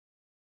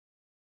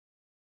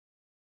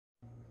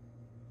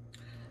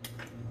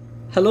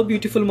Hello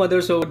beautiful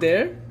mothers over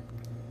there.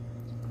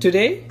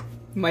 Today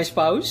my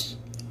spouse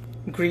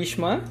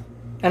Grishma,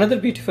 another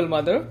beautiful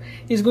mother,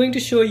 is going to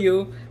show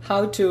you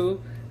how to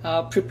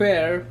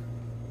prepare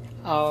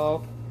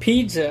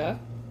pizza,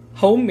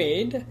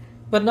 homemade,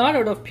 but not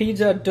out of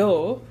pizza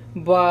dough,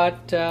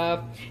 but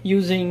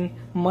using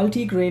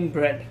multi-grain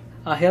bread,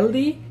 a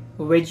healthy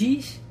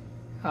veggies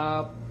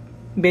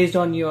based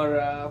on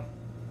your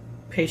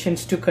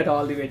patience to cut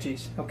all the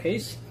veggies.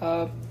 Okay,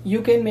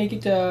 you can make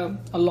it a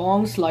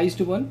long sliced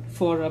one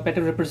for a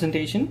better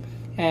representation,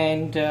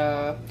 and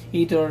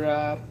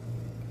either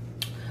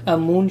a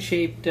moon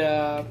shaped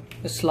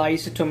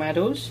sliced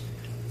tomatoes,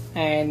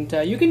 and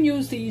you can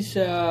use these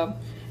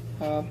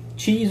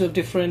cheese of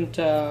different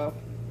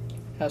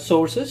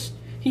sources.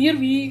 Here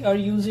we are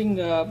using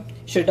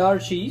cheddar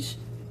cheese,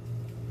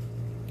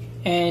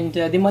 and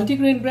the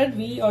multigrain bread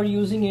we are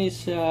using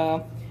is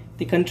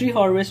the country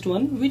harvest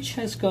one, which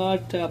has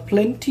got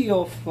plenty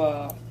of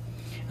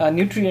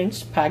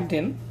nutrients packed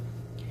in.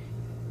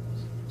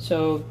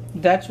 So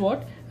that's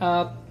what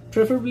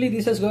preferably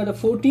this has got a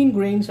 14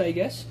 grains, I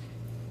guess.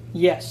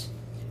 Yes.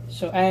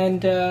 So,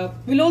 and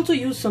we'll also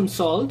use some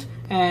salt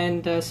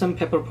and some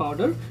pepper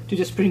powder to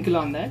just sprinkle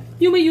on that.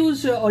 You may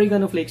use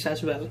oregano flakes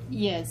as well.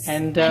 Yes.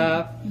 And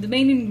the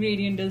main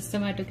ingredient is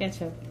tomato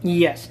ketchup.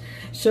 Yes.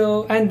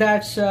 So, and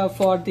that's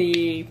for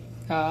the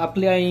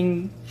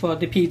applying for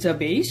the pizza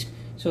base.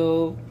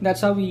 So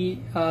that's how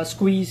we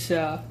squeeze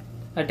a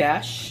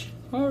dash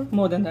or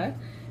more than that,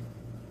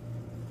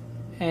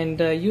 and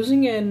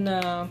using an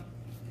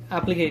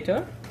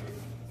applicator,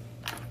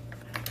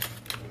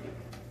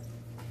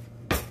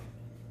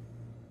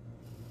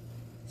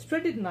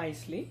 spread it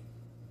nicely,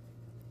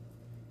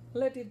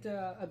 let it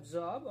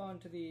absorb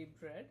onto the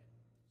bread.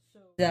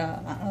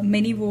 So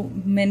many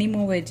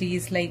more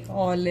veggies like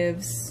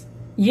olives,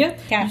 yeah,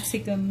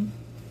 capsicum.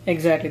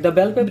 Exactly, the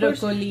bell peppers.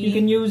 Broccoli. You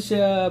can use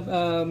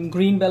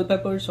green bell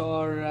peppers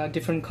or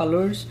different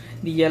colors,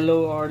 the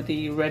yellow or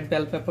the red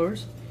bell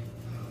peppers,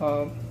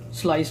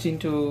 sliced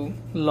into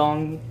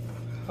long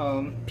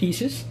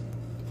pieces.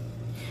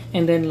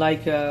 And then,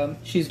 like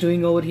she's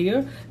doing over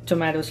here,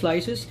 tomato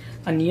slices,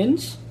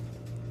 onions.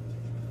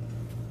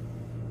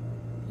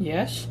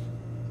 Yes.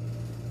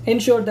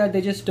 Ensure that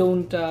they just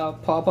don't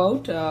pop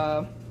out.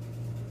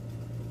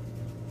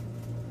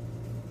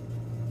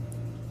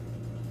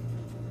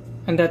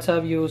 And that's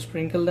how you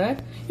sprinkle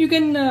that. You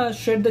can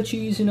shred the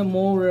cheese in a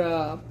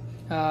more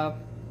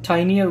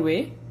tinier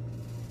way.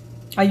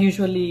 I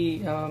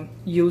usually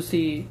use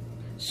the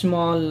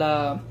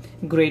small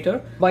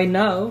grater. By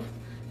now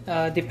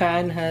the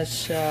pan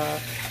has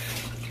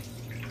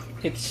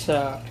its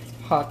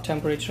hot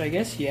temperature, I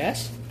guess.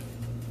 Yes.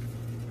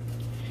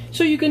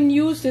 So you can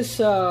use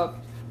this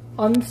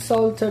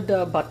unsalted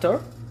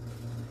butter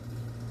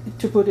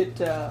to put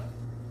it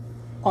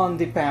on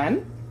the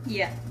pan.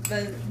 Yeah,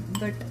 but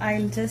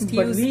I'll just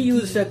But we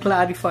use a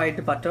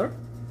clarified butter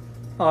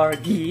or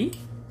ghee,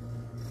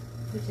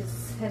 which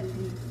is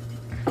healthy.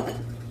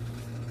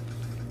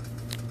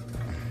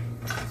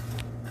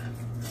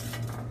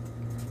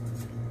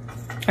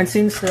 And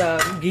since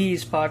ghee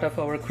is part of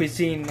our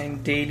cuisine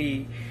and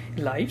daily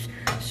lives,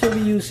 so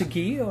we use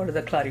ghee or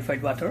the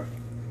clarified butter,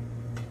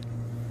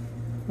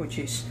 which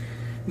is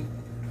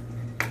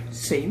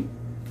same.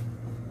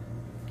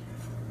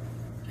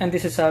 And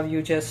this is how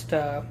you just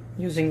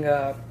using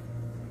a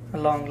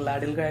long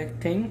ladle guide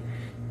thing,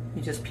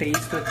 you just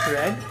place the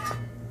bread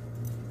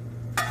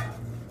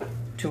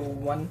to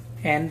one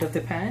end of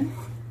the pan,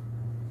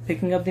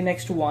 picking up the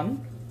next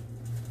one,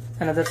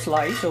 another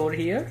slice over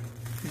here.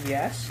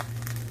 Yes.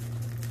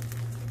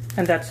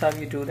 And that's how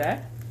you do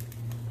that.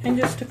 And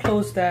just to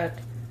close that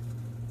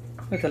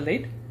with a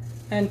lid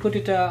and put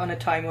it on a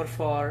timer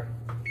for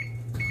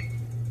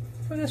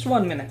just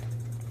 1 minute.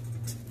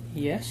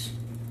 Yes.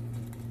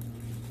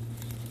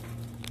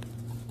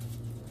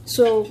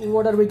 So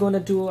what are we going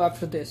to do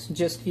after this?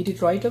 Just eat it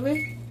right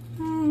away?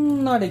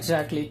 Not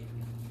exactly.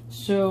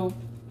 So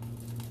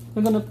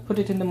we're going to put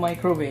it in the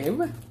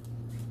microwave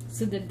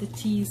So that the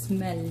cheese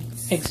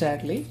melts.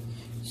 Exactly.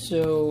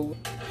 So,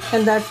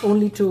 and that's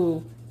only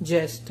to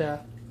just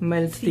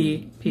melt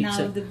the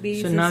pizza. Now the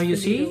base so now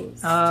is you fully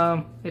see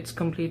roast. it's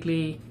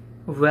completely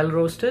well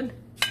roasted.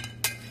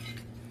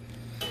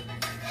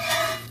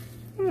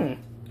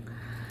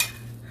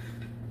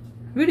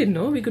 We didn't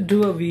know we could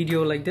do a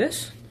video like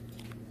this.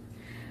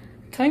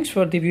 Thanks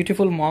for the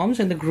beautiful moms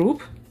in the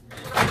group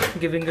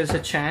giving us a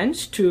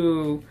chance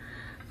to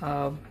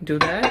do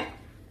that.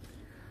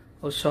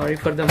 Oh, sorry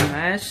for the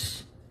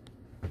mess.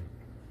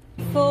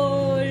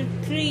 4,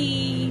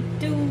 3,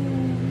 2,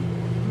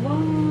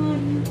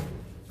 1.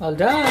 All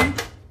done.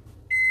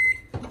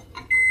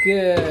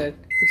 Good.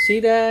 Could see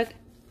that.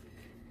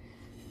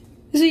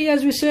 See,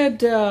 as we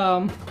said,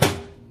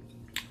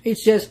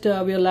 it's just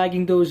we are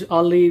lacking those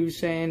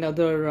olives and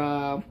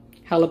other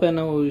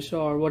jalapenos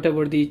or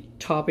whatever the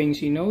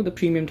toppings, you know, the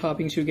premium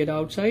toppings you get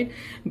outside.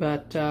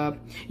 But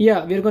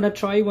yeah, we're gonna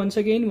try once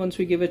again once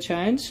we give a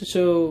chance.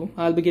 So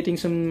I'll be getting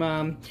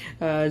some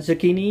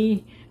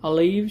zucchini,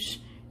 olives,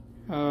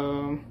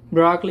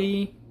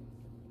 broccoli,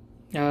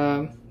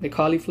 the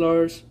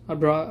cauliflowers,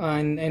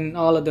 and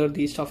all other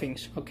these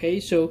stuffings. Okay,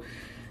 so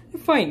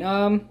fine.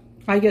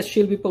 I guess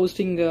she'll be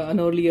posting an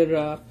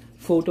earlier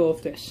photo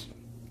of this.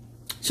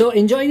 So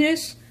enjoy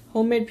this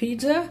homemade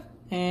pizza,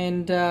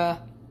 and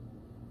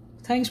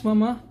thanks,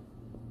 Mama.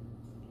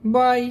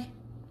 Bye.